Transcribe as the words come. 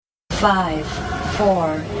5,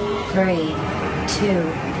 4, 3, 2,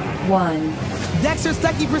 1. Dexter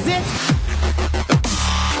Stuckey presents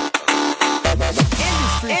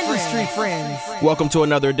Industry Friends. Welcome to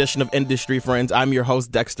another edition of Industry Friends. I'm your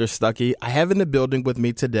host, Dexter Stuckey. I have in the building with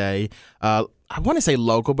me today, I want to say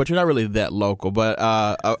local, but you're not really that local, but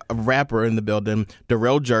a rapper in the building,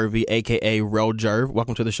 Darrell Jervey, a.k.a. Rel Jerv.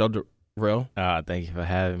 Welcome to the show, Rel. Thank you for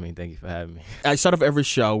having me. I start off every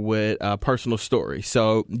show with a personal story.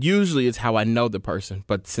 So usually it's how I know the person,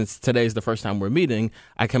 but since today's the first time we're meeting,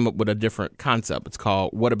 I came up with a different concept. It's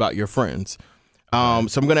called What About Your Friends? So I'm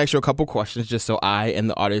going to ask you a couple questions just so I and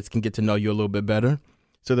the audience can get to know you a little bit better.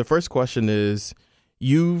 So the first question is,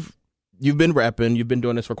 you've been rapping, you've been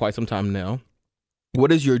doing this for quite some time now.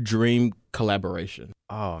 What is your dream collaboration?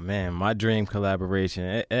 Oh, man, my dream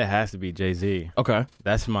collaboration, it has to be Jay-Z. Okay.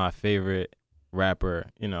 That's my favorite rapper,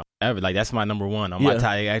 ever. Like, that's my number one. On my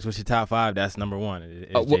top, what's your top five? That's number one.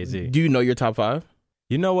 It's Jay-Z. Do you know your top five?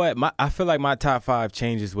 You know what? I feel like my top five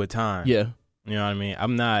changes with time. Yeah. You know what I mean?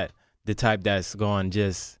 I'm not the type that's going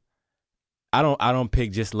just, I don't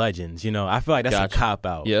pick just legends, I feel like that's a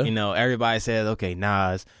cop-out. Yeah. Everybody says, okay,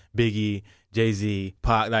 Nas, Biggie, Jay-Z,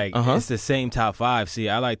 Pac, it's the same top five. See,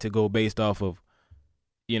 I like to go based off of,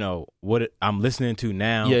 what I'm listening to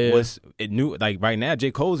now. Yeah. What's it new? Like right now,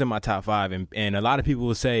 J. Cole's in my top five, and a lot of people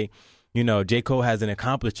will say, J. Cole hasn't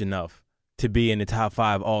accomplished enough to be in the top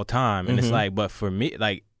five all time. And it's like, but for me,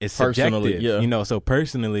 like, it's subjective, so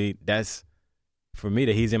personally, that's, for me,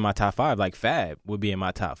 that he's in my top five, like Fab would be in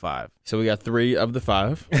my top five. So we got 3 of the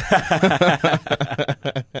 5.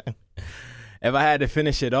 If I had to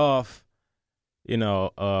finish it off,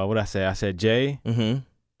 what I say? I said Jay,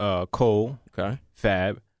 Cole, okay,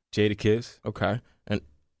 Fab, Jadakiss, okay,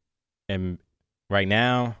 and right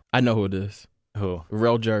now, I know who it is. Who?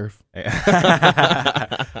 Rel Jerv.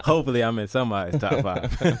 Hopefully I'm in somebody's top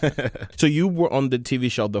 5. So you were on the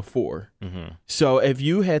TV show The Four. Mm-hmm. So if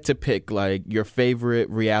you had to pick like your favorite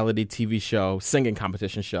reality TV show, singing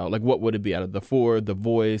competition show, like what would it be out of The Four, The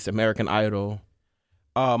Voice, American Idol?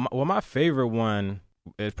 My favorite one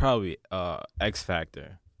is probably X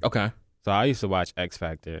Factor. Okay. So I used to watch X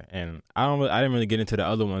Factor, and I didn't really get into the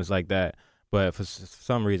other ones like that. But for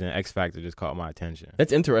some reason, X Factor just caught my attention.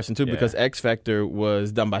 That's interesting, too, because X Factor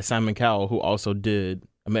was done by Simon Cowell, who also did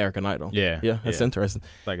American Idol. Yeah. Yeah, that's interesting.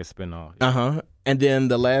 It's like a spinoff. Uh-huh. And then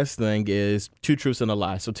the last thing is 2 truths and a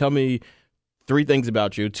lie. So tell me 3 things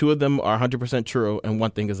about you. 2 of them are 100% true, and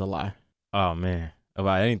 1 thing is a lie. Oh, man.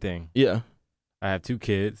 About anything. Yeah. I have 2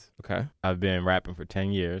 kids. Okay. I've been rapping for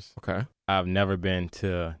 10 years. Okay. I've never been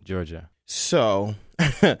to Georgia. So,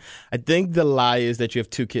 I think the lie is that you have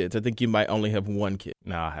 2 kids. I think you might only have 1 kid.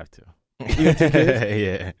 No, I have 2. You have 2 kids?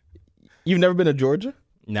 Yeah. You've never been to Georgia?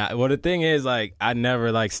 Nah. Well, the thing is, like, I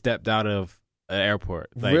never, like, stepped out of an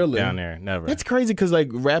airport. Like, really? Down there. Never. That's crazy because, like,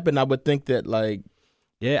 rapping, I would think that, like...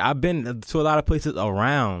 Yeah, I've been to a lot of places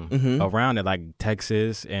around it, like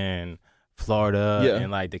Texas and Florida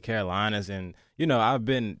and, like, the Carolinas. And,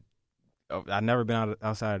 I've never been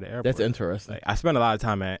outside of the airport. That's interesting. Like, I spent a lot of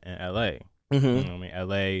time in L.A. Mm-hmm.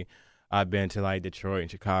 L.A., I've been to, like, Detroit and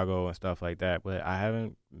Chicago and stuff like that, but I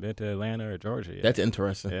haven't been to Atlanta or Georgia yet. That's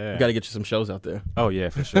interesting. Yeah. We got to get you some shows out there. Oh, yeah,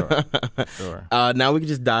 for sure. Sure. Now we can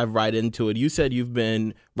just dive right into it. You said you've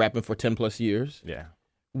been rapping for 10-plus years. Yeah.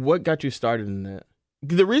 What got you started in that?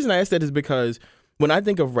 The reason I asked that is because when I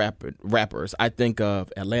think of rappers, I think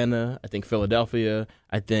of Atlanta, I think Philadelphia,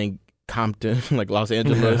 I think Compton, like Los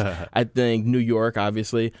Angeles. I think New York,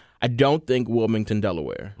 obviously. I don't think Wilmington,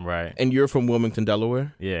 Delaware. Right. And you're from Wilmington,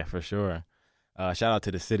 Delaware? Yeah, for sure. Shout out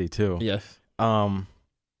to the city, too. Yes. Man,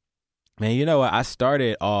 you know what? I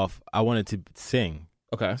started off, I wanted to sing.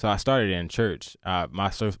 Okay. So I started in church.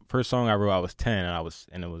 My first song I wrote, I was 10,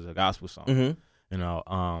 and it was a gospel song.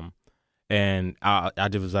 Mm-hmm. And I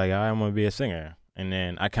just was like, I want to be a singer. And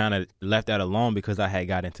then I kind of left that alone because I had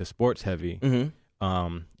got into sports heavy. Mm-hmm.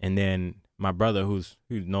 And then my brother, who's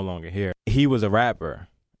no longer here, he was a rapper,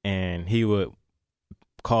 and he would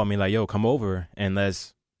call me like, yo, come over and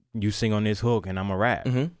you sing on this hook and I'm a rap.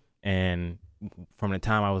 Mm-hmm. And from the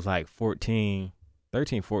time I was like 13,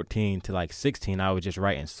 14 to like 16, I was just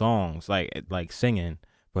writing songs, like singing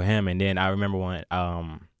for him. And then I remember when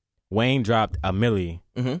Wayne dropped a Millie,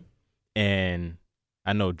 and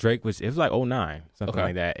I know Drake it was like 09, something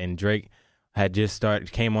like that. And Drake had just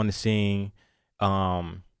came on the scene.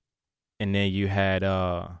 And then you had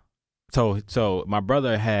so my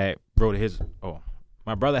brother had wrote his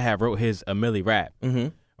a Millie rap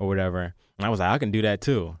or whatever, and I was like, I can do that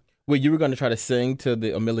too. Well, you were going to try to sing to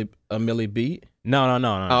the a Millie beat? No.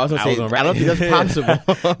 I was going to say, I don't think that's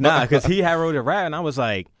possible. Nah, because he had wrote a rap, and I was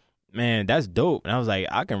like, man, that's dope. And I was like,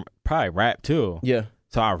 I can probably rap too. Yeah.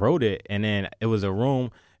 So I wrote it, and then it was a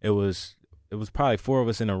room. It was probably 4 of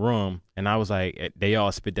us in a room, and I was like, they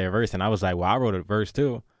all spit their verse, and I was like, well, I wrote a verse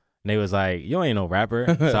too. And they was like, you ain't no rapper.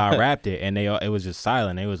 So I rapped it, and it was just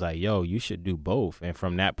silent. They was like, yo, you should do both. And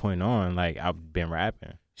from that point on, like, I've been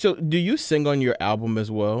rapping. So do you sing on your album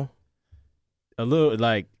as well? A little,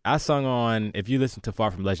 like, I sung on, if you listen to Far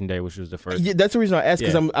From Legendary, which was the first. Yeah, that's the reason I asked,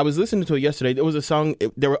 because Yeah. I was listening to it yesterday. There was a song,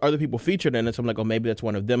 there were other people featured in it, so I'm like, oh, maybe that's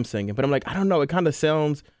one of them singing. But I'm like, I don't know, it kind of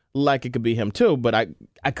sounds like it could be him too, but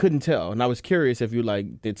I couldn't tell. And I was curious if you,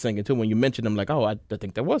 like, did singing too. When you mentioned him, like, oh, I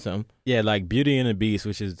think that was him. Yeah, like Beauty and the Beast,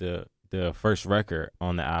 which is the first record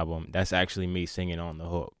on the album, that's actually me singing on the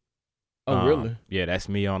hook. Oh, really? Yeah, that's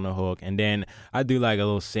me on the hook. And then I do like a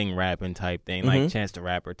little sing rapping type thing, like Chance the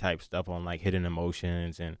Rapper type stuff on like Hidden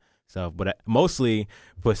Emotions and stuff. But mostly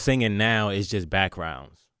for singing now is just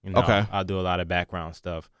backgrounds. You know, Okay. I'll do a lot of background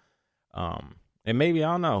stuff. And maybe,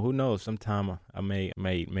 I don't know, who knows, sometime I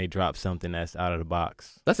may drop something that's out of the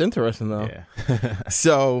box. That's interesting, though. Yeah.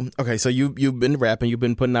 So, okay, so you've been rapping, you've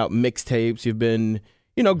been putting out mixtapes, you've been,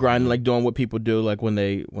 grinding, like doing what people do, like when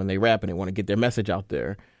they rap and they want to get their message out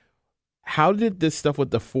there. How did this stuff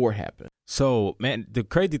with the 4 happen? So, man, the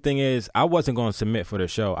crazy thing is I wasn't going to submit for the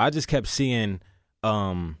show. I just kept seeing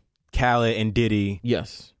Khaled and Diddy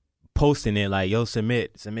Yes. posting it like, yo,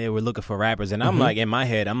 submit, we're looking for rappers. And I'm like, in my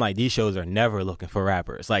head, I'm like, these shows are never looking for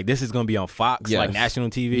rappers. Like, this is going to be on Fox, Yes. like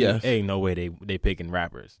national TV. Yes. Ain't no way they picking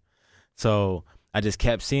rappers. So I just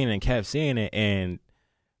kept seeing it. And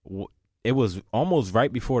it was almost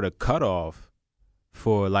right before the cutoff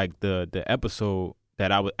for like the episode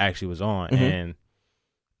that I actually was on. And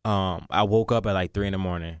I woke up at like 3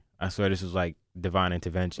 a.m. I swear this was like divine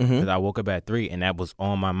intervention, because I woke up at 3 and that was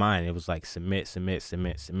on my mind. It was like submit.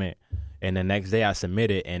 And the next day I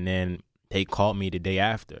submitted, and then they called me the day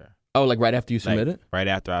after. Oh, like right after you Like, submitted? right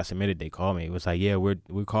after I submitted, they called me. It was like, yeah,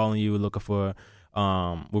 we're calling you, looking for,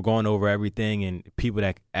 we're going over everything and people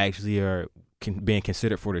that actually are being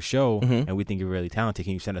considered for the show, and we think you're really talented.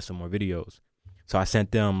 Can you send us some more videos? So I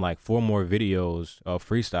sent them like 4 more videos of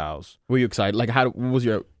freestyles. Were you excited? Like, what was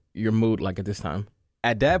your mood like at this time?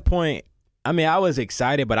 At that point, I mean, I was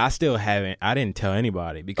excited, but I didn't tell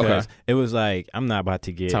anybody, because it was like, I'm not about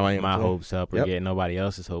to get That's how I am my too. hopes up or Yep. get nobody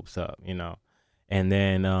else's hopes up, And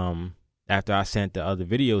then after I sent the other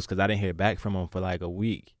videos, because I didn't hear back from them for like a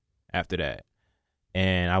week after that.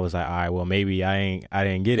 And I was like, all right, well, maybe I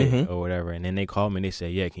didn't get it or whatever. And then they called me and they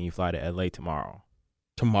said, yeah, can you fly to LA tomorrow?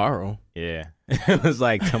 Tomorrow? Yeah. It was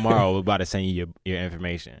like, tomorrow we're about to send you your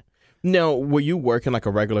information. Now, were you working like a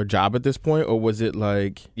regular job at this point, or was it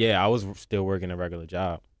like... Yeah, I was still working a regular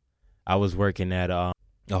job. I was working at a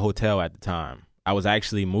hotel at the time. I was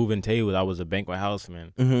actually moving tables. I was a banquet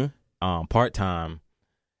houseman, part-time,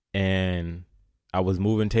 and I was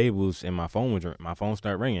moving tables, and my phone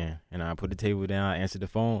started ringing, and I put the table down, I answered the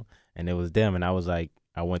phone, and it was them, and I was like,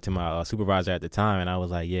 I went to my supervisor at the time, and I was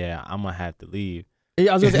like, yeah, I'm going to have to leave.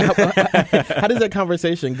 Yeah, I was going to say, how does that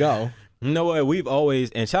conversation go? You know what? We've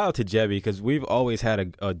always, and shout out to Jebby, because we've always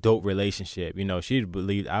had a dope relationship. She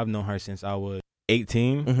believed, I've known her since I was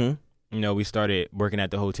 18. We started working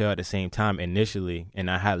at the hotel at the same time initially,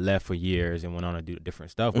 and I had left for years and went on to do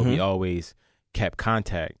different stuff, but we always kept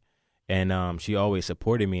contact. And she always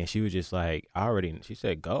supported me, and she was just like, she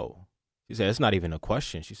said, go. She said, it's not even a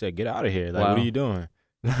question. She said, get out of here. Like, Wow. what are you doing?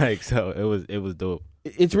 Like, so it was dope.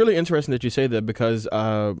 It's really interesting that you say that, because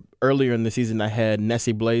earlier in the season I had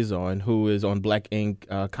Nessie Blaze on, who is on Black Ink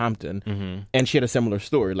Compton, and she had a similar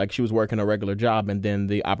story. Like, she was working a regular job, and then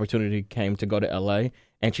the opportunity came to go to LA,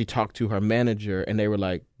 and she talked to her manager, and they were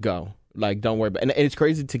like, go. Like, don't worry about it. And it's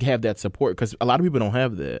crazy to have that support, because a lot of people don't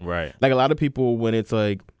have that. Right. Like, a lot of people, when it's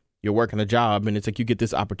like, you're working a job and it's like you get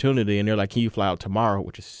this opportunity and they're like, can you fly out tomorrow?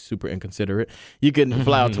 Which is super inconsiderate. You can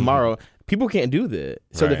fly out tomorrow. People can't do that.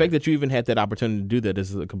 So the Right. fact that you even had that opportunity to do that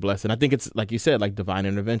is like a blessing. I think it's, like you said, like divine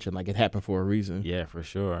intervention. Like, it happened for a reason. Yeah, for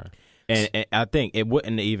sure. And I think it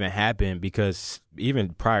wouldn't even happen, because even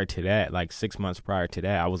prior to that, like 6 months prior to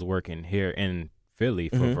that, I was working here in Philly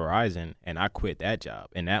for Verizon, and I quit that job.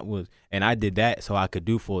 And I did that so I could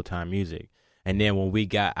do full-time music. And then when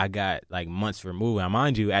I got like months removed. Now,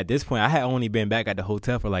 mind you, at this point, I had only been back at the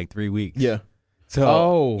hotel for like 3 weeks. Yeah.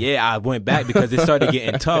 So, yeah, I went back because it started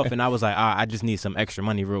getting tough, and I was like, I just need some extra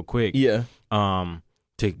money real quick. Yeah.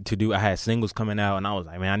 To do, I had singles coming out, and I was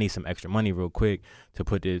like, man, I need some extra money real quick to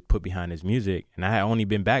put behind this music. And I had only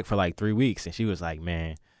been back for like 3 weeks, and she was like,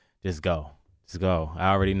 man, just go. Just go.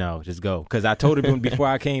 I already know. Just go. Because I told her before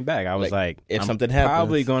I came back, I was like if I'm something happens,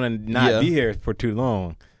 probably going to not be here for too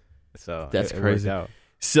long. So That's it crazy. worked out.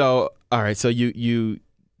 So, all right. So you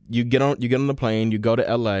you get on the plane, you go to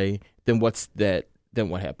LA. Then what's that? Then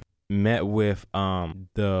what happened? Met with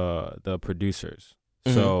the producers.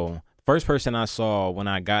 Mhm. So first person I saw when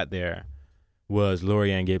I got there was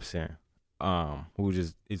Lorianne Gibson, who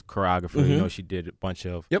just is choreographer. Mhm. You know, she did a bunch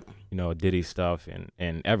of Yep. Diddy stuff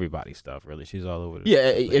and everybody's stuff. Really, she's all over.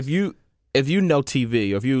 Yeah, place. if you know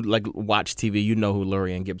TV, or if you like watch TV, you know who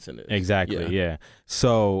Lorianne Gibson is. Exactly. Yeah.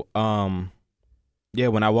 So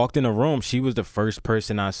when I walked in the room, she was the first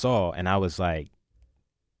person I saw, and I was like,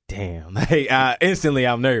 damn, like instantly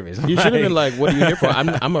I'm nervous. You should have been like, "What are you here for?"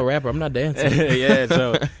 I'm a rapper. I'm not dancing. Yeah.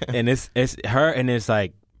 So and it's her and it's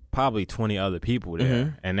like probably 20 other people there,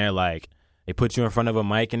 Mhm. and they're like, they put you in front of a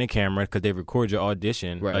mic and a camera because they record your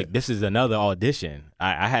audition. Right. Like this is another audition.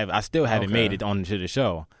 I still haven't Okay. made it onto the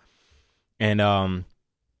show, and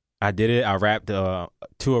I did it. I rapped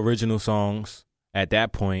 2 original songs at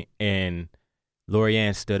that point, and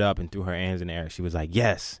Lorianne stood up and threw her hands in the air. She was like,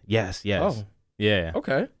 "Yes, yes, yes." Oh, Yeah.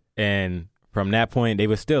 okay. And from that point, they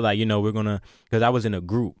were still like, we're going to, because I was in a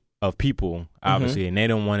group of people, obviously, and they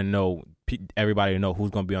don't want to know, everybody to know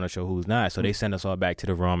who's going to be on the show, who's not. So they send us all back to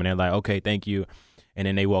the room, and they're like, okay, thank you. And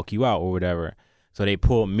then they walk you out or whatever. So they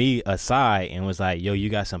pulled me aside and was like, yo, you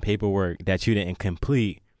got some paperwork that you didn't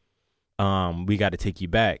complete. We got to take you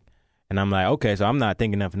back. And I'm like, okay, so I'm not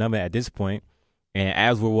thinking nothing of it at this point. And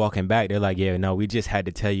as we're walking back, they're like, yeah, no, we just had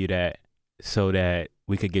to tell you that so that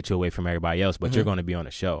we could get you away from everybody else, but you're going to be on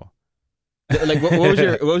the show. Like, what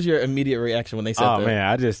was your immediate reaction when they said that? Oh man,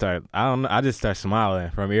 I just start smiling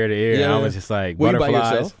from ear to ear. Yeah. I was just like, Were you by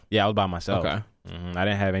butterflies. yourself? Yeah, I was by myself. Okay. I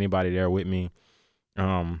didn't have anybody there with me,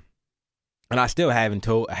 and I still hadn't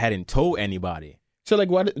told anybody. So, like,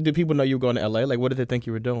 why did people know you were going to LA? Like, what did they think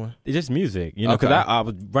you were doing? It's just music, because Okay. I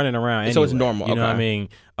was running around anyway. So it's normal, You know what I okay.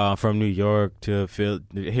 mean? From New York to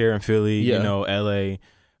here in Philly, Yeah. LA,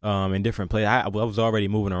 in different places. I was already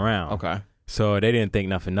moving around. Okay. So they didn't think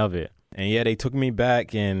nothing of it. And yeah, they took me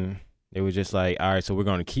back and they were just like, all right, so we're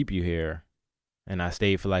going to keep you here. And I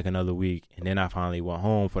stayed for like another week. And then I finally went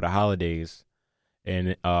home for the holidays.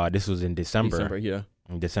 And this was in December. Yeah.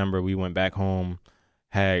 In December, we went back home,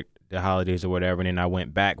 had the holidays or whatever. And then I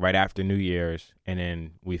went back right after New Year's. And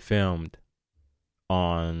then we filmed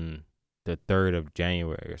on the 3rd of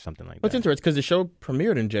January or something like What's that. interesting, because the show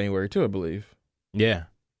premiered in January too, I believe. Yeah.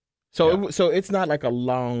 So, Yeah. so it's not like a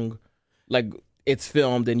long, like, it's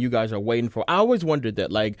filmed and you guys are waiting for. I always wondered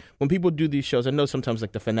that, like, when people do these shows, I know sometimes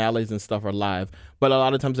like the finales and stuff are live, but a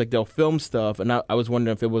lot of times like they'll film stuff, and I was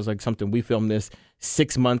wondering if it was like something we filmed this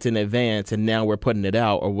 6 months in advance and now we're putting it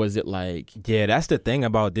out, or was it like? Yeah, that's the thing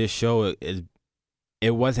about this show is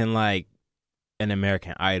it wasn't like an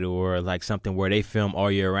American Idol or like something where they film all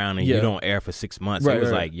year round and Yeah. you don't air for 6 months. Right, It was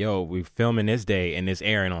right. like, yo, we're filming this day and it's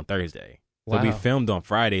airing on Thursday. So we Wow. filmed on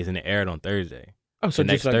Fridays and it aired on Thursday. Oh, so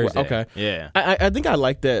the just next like Thursday. okay. Yeah. I think I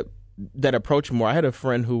like that approach more. I had a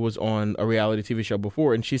friend who was on a reality TV show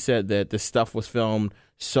before, and she said that the stuff was filmed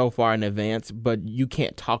so far in advance, but you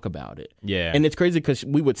can't talk about it. Yeah. And it's crazy because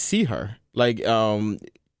we would see her, like,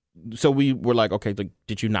 so we were like, okay, like,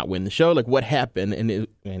 did you not win the show? Like, what happened?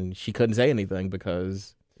 And she couldn't say anything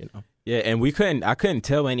because, yeah, and I couldn't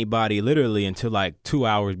tell anybody literally until like 2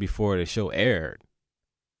 hours before the show aired.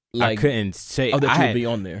 like, I couldn't say that I you would had- be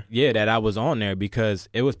on there. Yeah, that I was on there because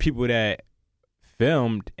it was people that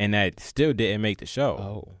filmed and that still didn't make the show.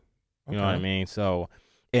 Oh, You know what I mean? So,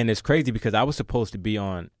 and it's crazy because I was supposed to be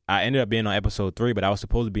I ended up being on episode 3, but I was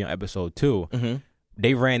supposed to be on episode 2. Mm-hmm.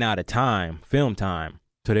 They ran out of film time.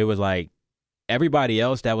 So they was like, everybody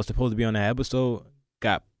else that was supposed to be on that episode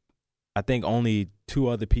got, I think only 2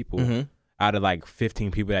 other people Mm-hmm. out of like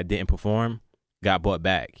 15 people that didn't perform got brought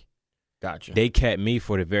back. Gotcha. They kept me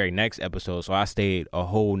for the very next episode. So I stayed a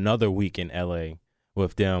whole nother week in LA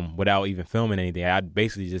with them without even filming anything. I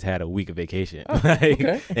basically just had a week of vacation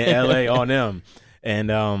okay. in LA on them.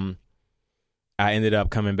 And I ended up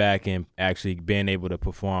coming back and actually being able to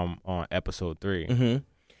perform on episode 3. Mm-hmm.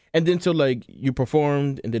 And then so like you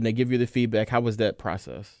performed, and then they give you the feedback. How was that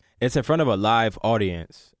process? It's in front of a live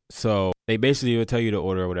audience. So they basically will tell you the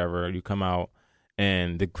order or whatever. You come out,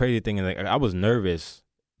 and the crazy thing is, like, I was nervous.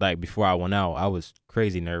 Like before I went out, I was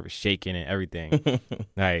crazy nervous, shaking and everything.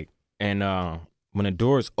 Like, and when the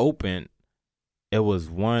doors opened, it was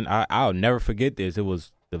one. I'll never forget this. It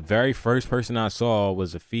was the very first person I saw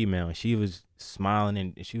was a female, and she was smiling,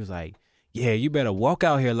 and she was like, "Yeah, you better walk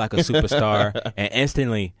out here like a superstar." And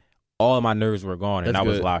instantly, all of my nerves were gone, and That's I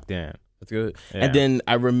was good. locked in. That's good. Yeah. And then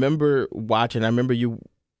I remember watching. I remember you,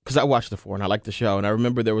 because I watched the 4 and I liked the show. And I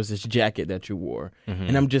remember there was this jacket that you wore, Mhm.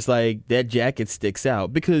 and I'm just like, that jacket sticks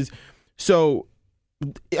out because. So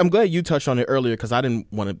I'm glad you touched on it earlier because I didn't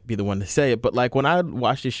want to be the one to say it. But like when I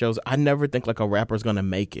watch these shows, I never think like a rapper's gonna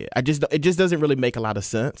make it. It just doesn't really make a lot of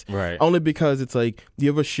sense. Right. Only because it's like you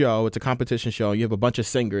have a show, it's a competition show, you have a bunch of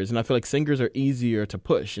singers, and I feel like singers are easier to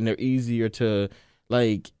push and they're easier to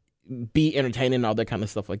like be entertaining and all that kind of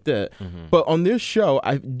stuff like that. But on this show,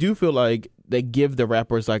 I do feel like they give the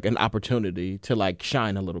rappers like an opportunity to like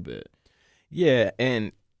shine a little bit. Yeah,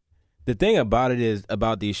 and the thing about it is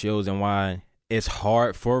about these shows and why it's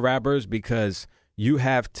hard for rappers because you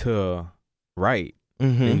have to write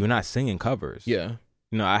and you're not singing covers. Yeah.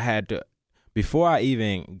 You know, I had to, before I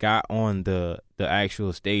even got on the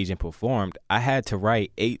actual stage and performed, I had to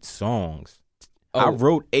write 8 songs. I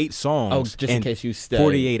wrote 8 songs. Oh, just in case you stay.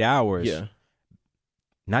 48 hours. Yeah.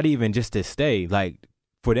 Not even just to stay, like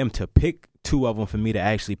for them to pick 2 of them for me to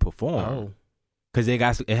actually perform. Oh. Because it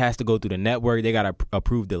has to go through the network. They got to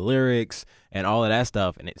approve the lyrics and all of that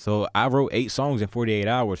stuff. And so I wrote 8 songs in 48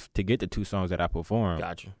 hours to get the 2 songs that I performed.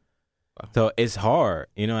 Gotcha. Wow. So it's hard,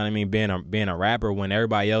 you know what I mean, being a rapper when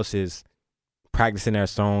everybody else is practicing their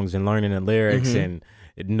songs and learning the lyrics and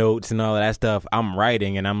notes and all of that stuff. I'm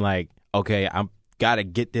writing and I'm like, okay, I'm got to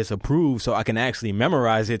get this approved so I can actually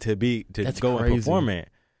memorize it to go and perform it.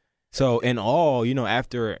 So in all, you know,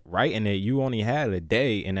 after writing it, you only had a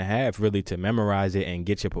day and a half really to memorize it and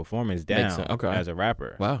get your performance down as a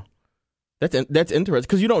rapper. Wow. That's interesting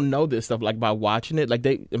because you don't know this stuff like by watching it. Like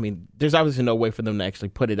there's obviously no way for them to actually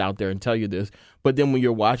put it out there and tell you this. But then when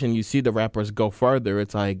you're watching, you see the rappers go further.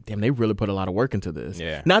 It's like, damn, they really put a lot of work into this.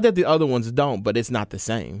 Yeah. Not that the other ones don't, but it's not the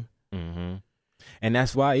same. Mm-hmm. And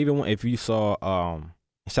that's why even if you saw,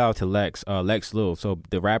 shout out to Lex Lil, so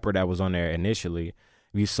the rapper that was on there initially.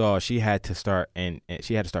 We saw she had to start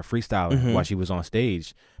freestyling while she was on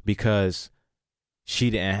stage because she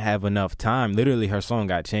didn't have enough time. Literally, her song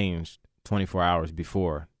got changed 24 hours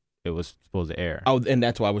before it was supposed to air. Oh, and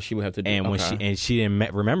that's why she would have to do. And when she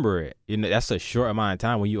didn't remember it, you know, that's a short amount of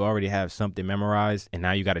time when you already have something memorized, and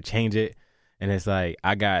now you got to change it. And it's like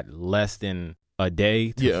I got less than a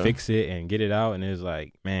day to fix it and get it out, and it's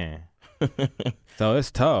like, man. So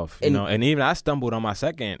it's tough, you know. And even I stumbled on my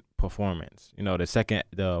second performance, you know,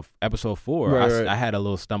 the episode 4. Right. I had a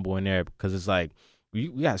little stumble in there because it's like we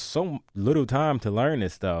got so little time to learn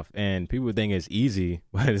this stuff, and people think it's easy,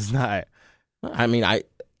 but it's not. I mean,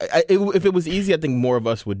 if it was easy, I think more of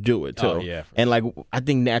us would do it too. Oh, yeah, and like I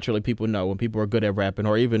think naturally people know when people are good at rapping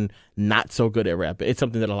or even not so good at rapping, it's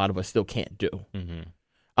something that a lot of us still can't do.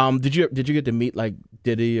 Did you get to meet like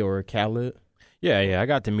Diddy or Khaled? Yeah, I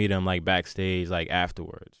got to meet him like backstage, like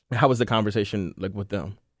afterwards. How was the conversation like with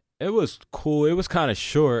them? It was cool. It was kind of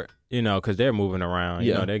short, you know, because they're moving around.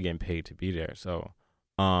 You know, they're getting paid to be there. So,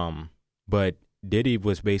 but Diddy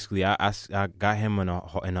was basically, I got him in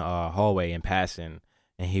a hallway in passing,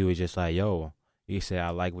 and he was just like, "Yo," he said, "I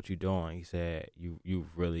like what you're doing." He said, "You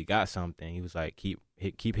really got something." He was like, "Keep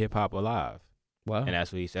hip hop alive." Wow. And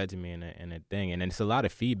that's what he said to me in the thing. And then it's a lot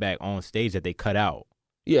of feedback on stage that they cut out.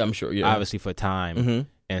 Yeah, I'm sure. Yeah, obviously for time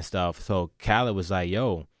and stuff. So Khaled was like,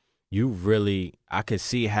 "Yo, you really, I could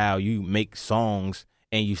see how you make songs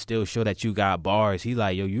and you still show that you got bars." He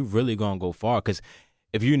like, "Yo, you really gonna go far." Because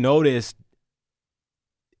if you notice,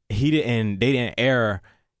 they didn't air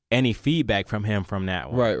any feedback from him from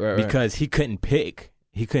that one, right. Because he couldn't pick,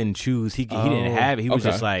 he couldn't choose, he didn't have it. He was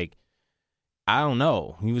just like, I don't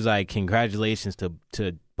know. He was like, "Congratulations to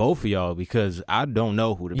both of y'all because I don't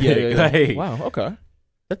know who to pick." Yeah. Like, wow. Okay.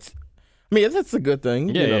 That's a good thing.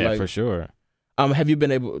 Yeah, for sure. Have you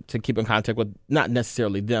been able to keep in contact with not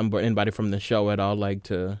necessarily them, but anybody from the show at all,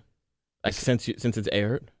 since it's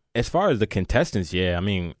aired? As far as the contestants, yeah. I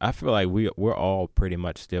mean, I feel like we're all pretty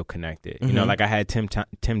much still connected. You know, like I had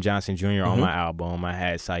Tim Johnson Jr. on my album. I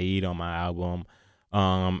had Saeed on my album.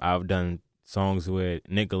 I've done songs with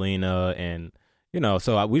Nicolina, and you know,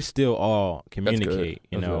 so we still all communicate.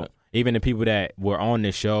 You know, even the people that were on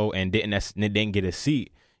the show and didn't get a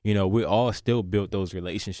seat. You know, we all still built those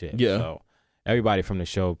relationships. Yeah. So everybody from the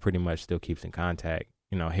show pretty much still keeps in contact,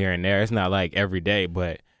 you know, here and there. It's not like every day,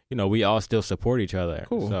 but, you know, we all still support each other.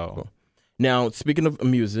 Cool. Now, speaking of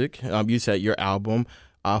music, you said your album,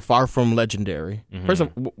 Far From Legendary. First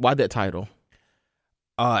of all, why that title?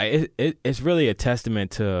 It's really a testament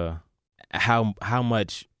to how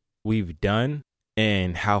much we've done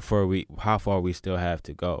and how far we still have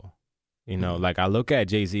to go. You know, like I look at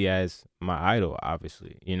Jay-Z as my idol,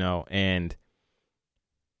 obviously, you know, and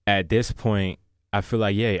at this point, I feel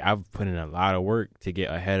like, I've put in a lot of work to get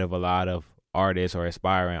ahead of a lot of artists or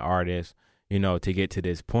aspiring artists, you know, to get to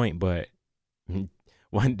this point. But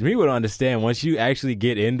when people don't understand, once you actually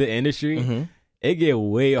get in the industry, it get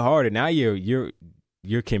way harder. Now you're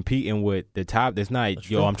you're competing with the top. It's not That's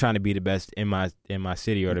yo, true. I'm trying to be the best in my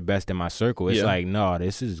city or the best in my circle. It's Yeah. like, no,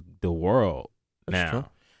 this is the world That's now. true.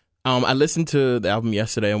 I listened to the album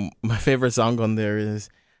yesterday, and my favorite song on there is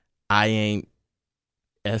 "I Ain't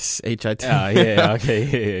SHIT." Yeah,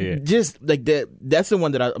 okay, yeah. Just like that. That's the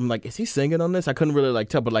one that I'm like, is he singing on this? I couldn't really like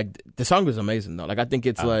tell, but like the song is amazing though. Like I think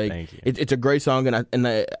it's Oh, like thank you. it's a great song, and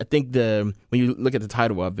I think when you look at the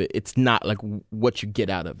title of it, it's not like what you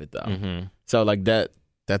get out of it though. Mm-hmm. So like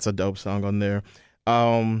that's a dope song on there.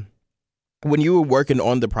 When you were working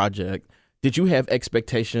on the project, did you have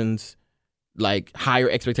expectations, like higher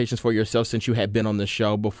expectations for yourself since you had been on the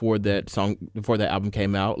show before that album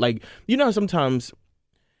came out? Like, you know, sometimes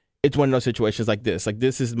it's one of those situations like this. Like,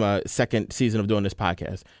 this is my second season of doing this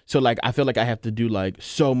podcast. So like, I feel like I have to do like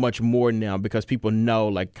so much more now because people know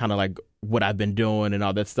like kind of like what I've been doing and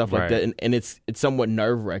all that stuff like Right. that. And it's somewhat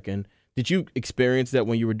nerve wracking. Did you experience that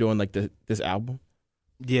when you were doing like this album?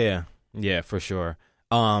 Yeah, for sure.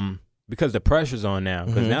 Because the pressure's on now.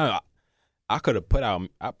 Because Mhm. now I could have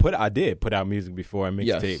I did put out music before and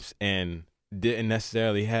Yes. mixtapes and didn't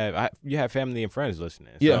necessarily you have family and friends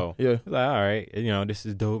listening. Yeah, So yeah. it's like, all right, you know, this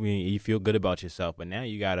is dope. You feel good about yourself, but now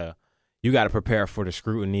you gotta prepare for the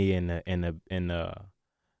scrutiny and the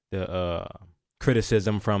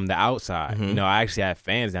criticism from the outside. Mhm. You know, I actually have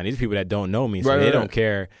fans now. These people that don't know me, so Right, they right, don't right.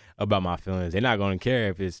 care about my feelings. They're not going to care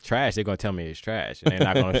if it's trash. They're going to tell me it's trash, and they're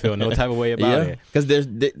not going to feel no type of way about it. Because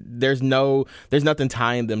there's nothing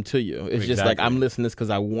tying them to you. It's just like, Exactly. I'm listening to this because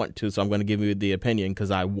I want to, so I'm going to give you the opinion because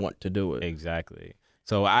I want to do it. Exactly.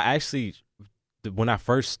 So I actually, when I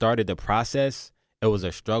first started the process, it was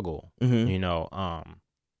a struggle, Mhm. you know,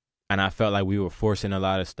 and I felt like we were forcing a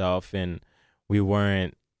lot of stuff, and we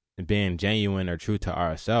weren't being genuine or true to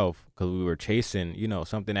ourselves because we were chasing, you know,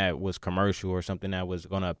 something that was commercial or something that was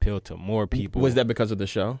going to appeal to more people. Was that because of the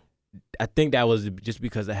show? I think that was just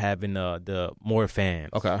because of having the more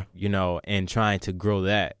fans, Okay. you know, and trying to grow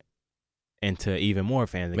that into even more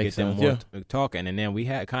fans and Makes get them sense, more talking. And then we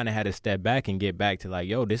had to step back and get back to like,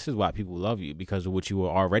 yo, this is why people love you, because of what you were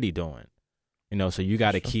already doing, you know. So you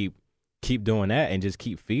got to keep doing that and just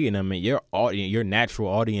keep feeding them, and your audience, your natural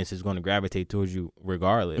audience is going to gravitate towards you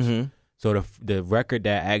regardless. Mhm. So the record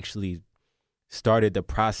that actually started the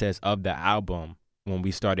process of the album when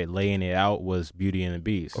we started laying it out was Beauty and the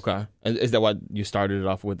Beast. Okay. And is that what you started it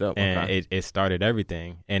off with? That? And Okay. it started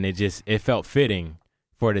everything, and it felt fitting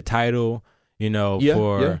for the title, you know, Yeah,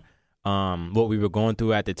 for what we were going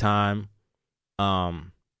through at the time,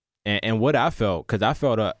 and what I felt, because I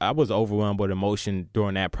felt I was overwhelmed with emotion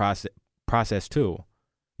during that process too,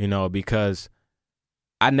 you know, because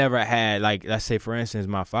I never had, like, let's say for instance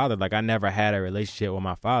my father, like I never had a relationship with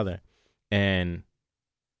my father, and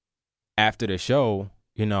after the show,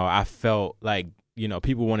 you know, I felt like, you know,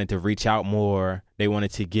 people wanted to reach out more. They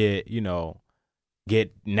wanted to get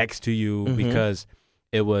next to you Mhm. because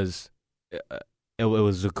it was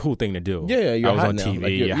a cool thing to do. Yeah, you're I was hot on now. TV,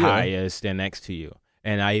 Like, you're yeah. high, stand next to you.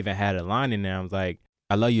 And I even had a line in there. I was like,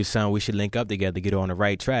 I love you, son. We should link up together, get on the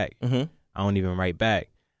right track. Mhm. I don't even write back.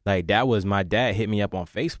 Like, that was my dad hit me up on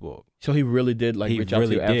Facebook. So he really did like He reach out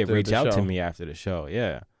really to you did after reach the out show. to me after the show.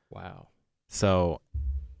 Yeah. Wow. So,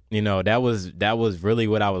 you know, that was really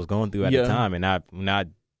what I was going through at Yeah. the time.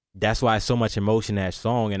 And that's why so much emotion in that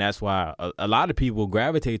song. And that's why a lot of people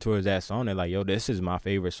gravitate towards that song. They're like, yo, this is my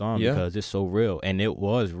favorite song Yeah. because it's so real. And it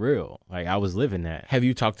was real. Like, I was living that. Have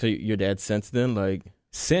you talked to your dad since then? Like,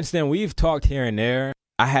 Since then, we've talked here and there.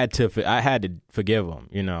 I had to forgive him,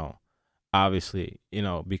 you know, obviously, you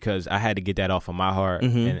know, because I had to get that off of my heart,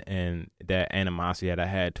 Mhm. and that animosity that I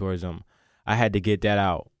had towards him. I had to get that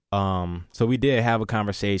out. So we did have a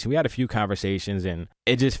conversation. We had a few conversations, and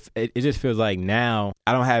it just feels like now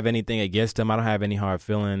I don't have anything against him. I don't have any hard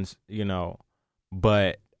feelings, you know,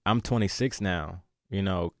 but I'm 26 now, you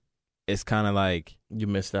know. It's kind of like you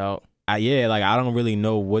missed out. like I don't really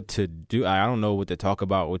know what to do. I don't know what to talk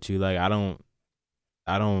about with you. Like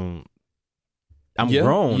I'm Yeah,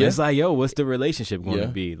 grown. yeah. It's like, yo, what's the relationship going Yeah.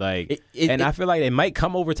 to be? Like, It- I feel like it might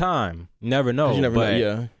come over time. You never know. 'Cause you never but know.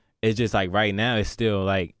 Yeah. it's just like right now it's still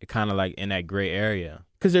like kind of like in that gray area.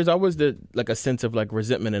 Because there's always a sense of like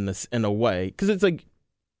resentment in a way. Because it's like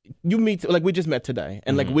you meet, like we just met today,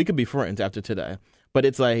 and like Mhm. we could be friends after today, but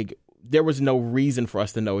it's like there was no reason for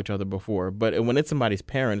us to know each other before. But when it's somebody's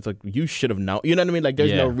parent, it's like you should have known. You know what I mean? Like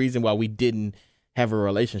there's no Yeah. reason why we didn't have a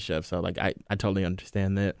relationship. So like I totally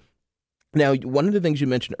understand that. Now, one of the things you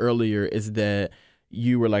mentioned earlier is that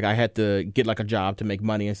you were like, I had to get like a job to make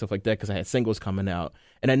money and stuff like that because I had singles coming out.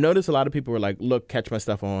 And I noticed a lot of people were like, look, catch my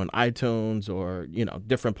stuff on iTunes or, you know,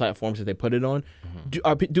 different platforms that they put it on.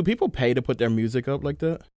 Mm-hmm. Do people pay to put their music up like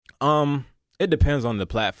that? It depends on the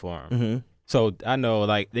platform. Mm-hmm. So I know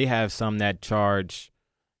like they have some that charge,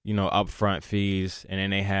 upfront fees, and then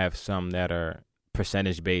they have some that are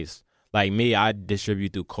percentage based. Like me, I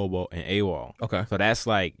distribute through Cobalt and AWOL. Okay. So that's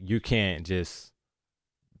like you can't just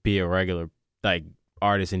be a regular like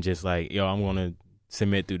artist and just like, I'm gonna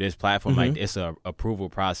submit through this platform. Mm-hmm. Like it's a approval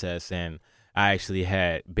process, and I actually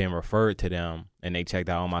had been referred to them, and they checked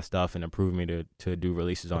out all my stuff and approved me to do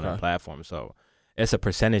releases on that platform. So it's a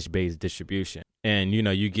percentage-based distribution. And,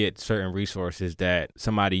 you get certain resources that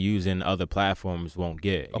somebody using other platforms won't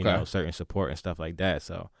get, certain support and stuff like that.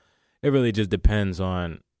 So it really just depends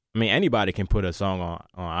on, anybody can put a song on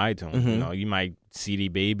iTunes. Mm-hmm. You might CD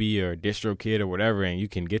Baby or DistroKid or whatever, and you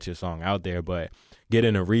can get your song out there. But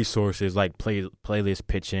getting the resources like playlist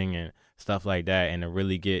pitching and stuff like that, and to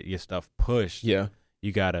really get your stuff pushed,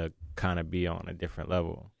 you got to kind of be on a different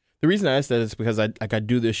level. The reason I ask that is because I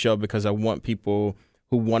do this show because I want people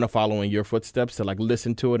who want to follow in your footsteps to like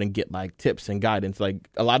listen to it and get like tips and guidance. Like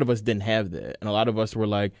a lot of us didn't have that, and a lot of us were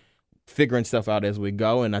like figuring stuff out as we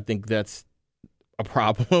go, and I think that's a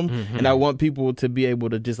problem. Mm-hmm. And I want people to be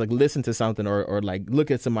able to just like listen to something or like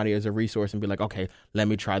look at somebody as a resource and be like, okay, let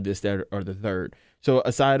me try this, that, or the third. So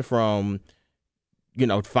aside from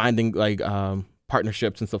finding like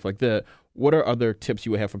partnerships and stuff like that, what are other tips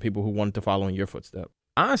you would have for people who wanted to follow in your footsteps?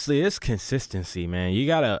 Honestly, it's consistency, man. You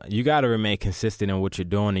gotta remain consistent in what you're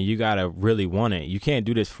doing, and you gotta really want it. You can't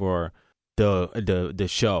do this for the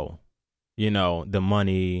show, the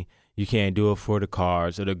money. You can't do it for the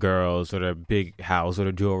cars or the girls or the big house or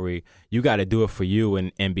the jewelry. You got to do it for you,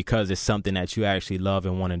 and because it's something that you actually love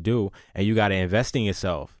and want to do, and you got to invest in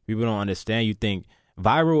yourself. People don't understand. You think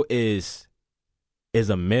viral is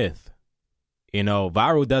a myth.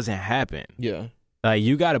 Viral doesn't happen. Yeah. Like,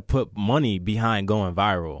 you got to put money behind going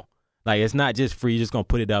viral. Like, it's not just free. You're just going to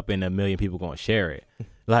put it up and 1 million people going to share it.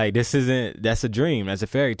 Like, that's a dream. That's a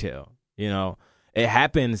fairy tale. It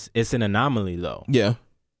happens. It's an anomaly, though. Yeah.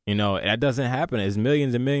 That doesn't happen. There's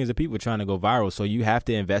millions and millions of people trying to go viral. So you have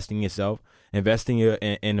to invest in yourself, invest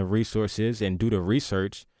in the resources, and do the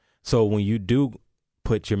research. So when you do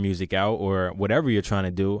put your music out or whatever you're trying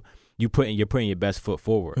to do, you're putting your best foot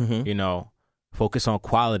forward. Mm-hmm. Focus on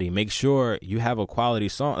quality. Make sure you have a quality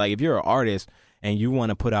song. Like if you're an artist and you want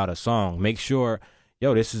to put out a song, make sure,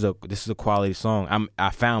 this is a quality song. I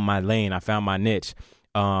found my lane. I found my niche.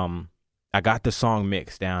 I got the song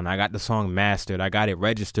mixed down. I got the song mastered. I got it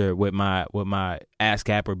registered with my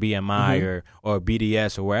ASCAP or BMI or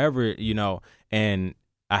BDS or wherever, and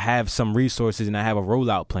I have some resources and I have a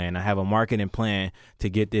rollout plan. I have a marketing plan to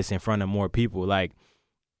get this in front of more people. Like,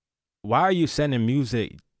 why are you sending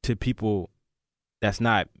music to people that's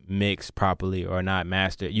not mixed properly or not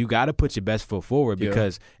mastered? You got to put your best foot forward,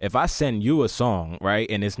 because if I send you a song, right,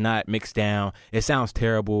 and it's not mixed down, it sounds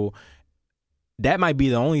terrible, that might be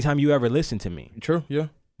the only time you ever listen to me. True, yeah.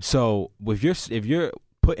 So if you're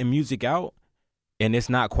putting music out and it's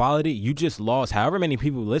not quality, you just lost however many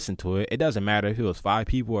people listen to it. It doesn't matter if it was 5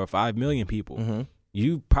 people or 5 million people. Mm-hmm.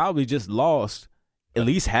 You probably just lost at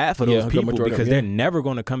least half of those people, because they're never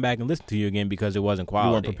going to come back and listen to you again because it wasn't quality.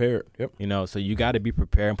 You weren't prepared. Yep. So you got to be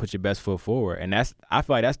prepared and put your best foot forward. And I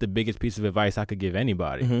feel like that's the biggest piece of advice I could give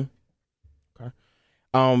anybody. Mm-hmm. Okay.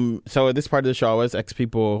 So at this part of the show, I always ask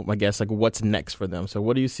people, I guess, like, what's next for them? So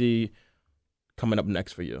what do you see coming up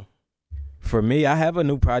next for you? For me, I have a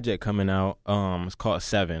new project coming out. It's called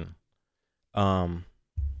 7.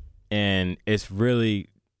 And it's really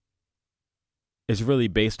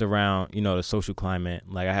based around, the social climate.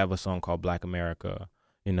 Like, I have a song called Black America,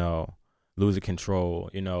 Losing Control,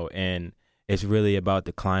 and it's really about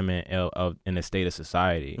the climate of in the state of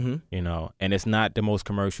society, and it's not the most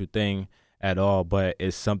commercial thing at all, but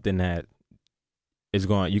it's something that is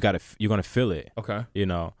you're going to feel it. Okay.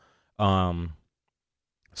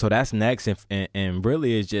 So that's next, and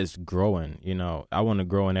really it's just growing. I want to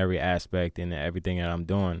grow in every aspect and everything that I'm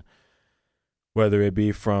doing, whether it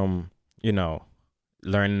be from,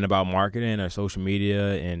 learning about marketing or social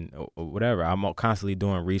media and whatever. I'm constantly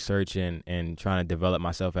doing research and trying to develop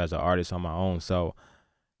myself as an artist on my own. So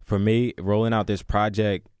for me, rolling out this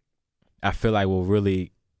project, I feel like will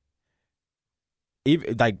really,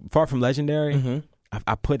 even like Far From Legendary,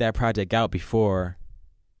 I put that project out before,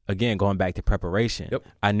 again, going back to preparation. Yep.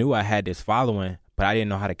 I knew I had this following, but I didn't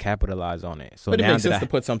know how to capitalize on it. So but it now makes sense to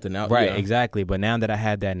put something out. Right, yeah. exactly. But now that I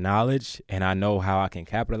have that knowledge and I know how I can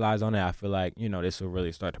capitalize on it, I feel like, this will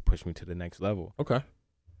really start to push me to the next level. Okay.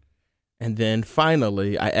 And then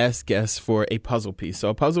finally, I ask guests for a puzzle piece. So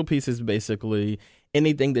a puzzle piece is basically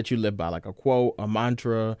anything that you live by, like a quote, a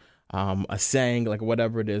mantra, a saying, like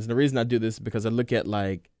whatever it is. And the reason I do this is because I look at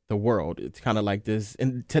like the world. It's kind of like this,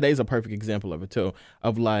 and today's a perfect example of it too,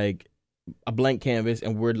 of like a blank canvas,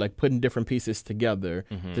 and we're like putting different pieces together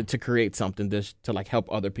to create something that's to like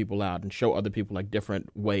help other people out and show other people like different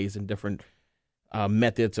ways and different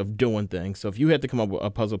methods of doing things. So if you had to come up with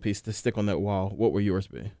a puzzle piece to stick on that wall, what would yours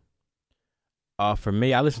be? For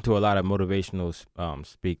me, I listen to a lot of motivational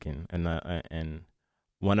speaking, and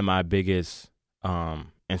one of my biggest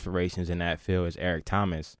inspirations in that field is Eric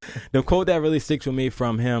Thomas. The quote that really sticks with me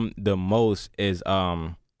from him the most is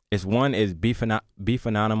be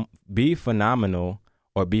phenomenal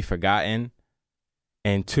or be forgotten,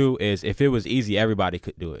 and 2 is if it was easy, everybody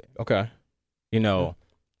could do it. Okay.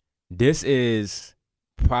 This is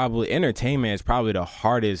probably entertainment is probably the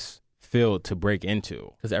hardest field to break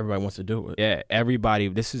into because everybody wants to do it. Yeah, everybody.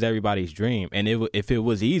 This is everybody's dream, and if it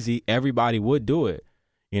was easy, everybody would do it.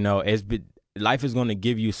 Life is going to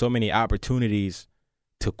give you so many opportunities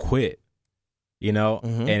to quit.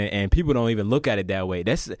 And people don't even look at it that way.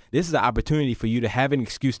 This is an opportunity for you to have an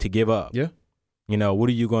excuse to give up. Yeah. What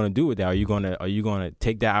are you going to do with that? Are you going to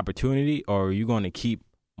take that opportunity, or are you going to keep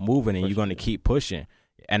moving and you're going to keep pushing?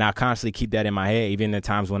 And I constantly keep that in my head, even the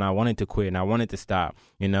times when I wanted to quit and I wanted to stop.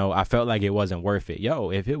 I felt like it wasn't worth it.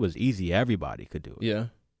 If it was easy, everybody could do it. Yeah.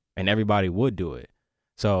 And everybody would do it.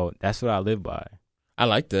 So that's what I live by. I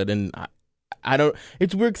like that. And I don't,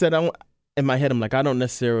 it's weird because in my head, I'm like, I don't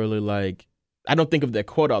necessarily like, I don't think of that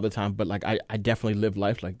quote all the time, but like, I definitely live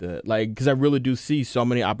life like that. Like, because I really do see so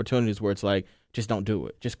many opportunities where it's like, just don't do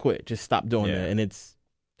it. Just quit. Just stop doing that. And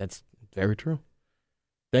that's very true.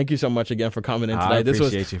 Thank you so much again for coming in today. This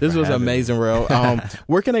was amazing, Rel.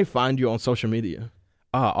 Where can they find you on social media?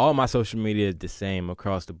 All my social media is the same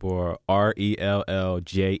across the board. RELLJERV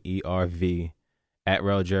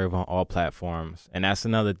 @RelJerv on all platforms. And that's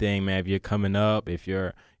another thing, man. If you're coming up, if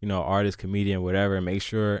you're artist, comedian, whatever, make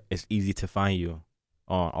sure it's easy to find you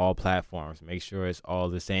on all platforms. Make sure it's all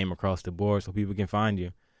the same across the board so people can find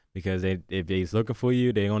you. Because if they're looking for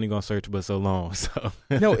you, they're only going to search for so long. So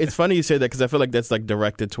No, it's funny you say that because I feel like that's like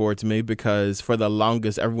directed towards me because for the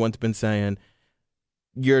longest, everyone's been saying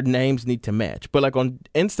your names need to match. But like on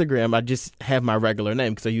Instagram, I just have my regular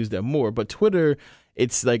name because I use that more. But Twitter,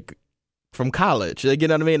 it's like from college. Like, you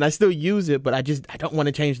know what I mean? I still use it, but I don't want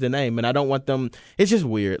to change the name. And I don't want them. It's just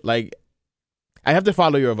weird. Like, I have to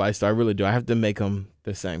follow your advice, though. I really do. I have to make them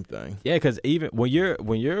the same thing. Yeah, because even when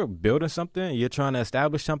you're building something, you're trying to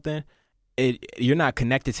establish something, you're not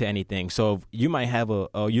connected to anything. So you might have a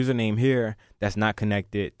username here that's not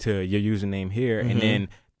connected to your username here, and then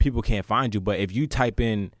people can't find you. But if you type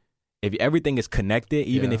in, if everything is connected,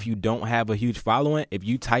 even if you don't have a huge following, if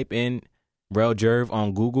you type in RelJerv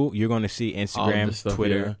on Google, you're going to see Instagram, stuff,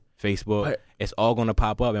 Twitter, Facebook. It's all going to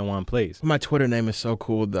pop up in one place. My Twitter name is so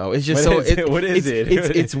cool, though. It's just what is it?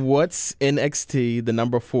 It's what's NXT, the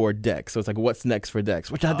number 4 Dex. So it's like what's next for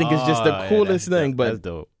Dex, which I think is just the coolest thing. But that's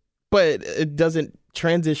dope. But it doesn't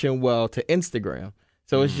transition well to Instagram.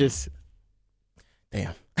 So it's just,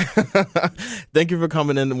 damn. Thank you for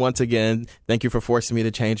coming in once again. Thank you for forcing me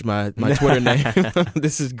to change my Twitter name.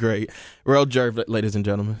 This is great. RelJerv, ladies and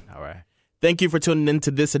gentlemen. All right. Thank you for tuning in to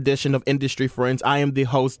this edition of Industry Friends. I am the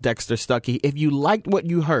host, Dexter Stuckey. If you liked what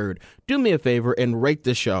you heard, do me a favor and rate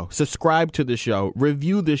the show, subscribe to the show,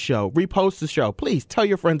 review the show, repost the show. Please tell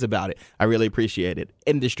your friends about it. I really appreciate it.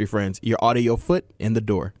 Industry Friends, your audio foot in the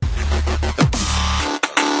door.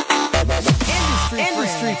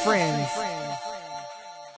 Industry Friends.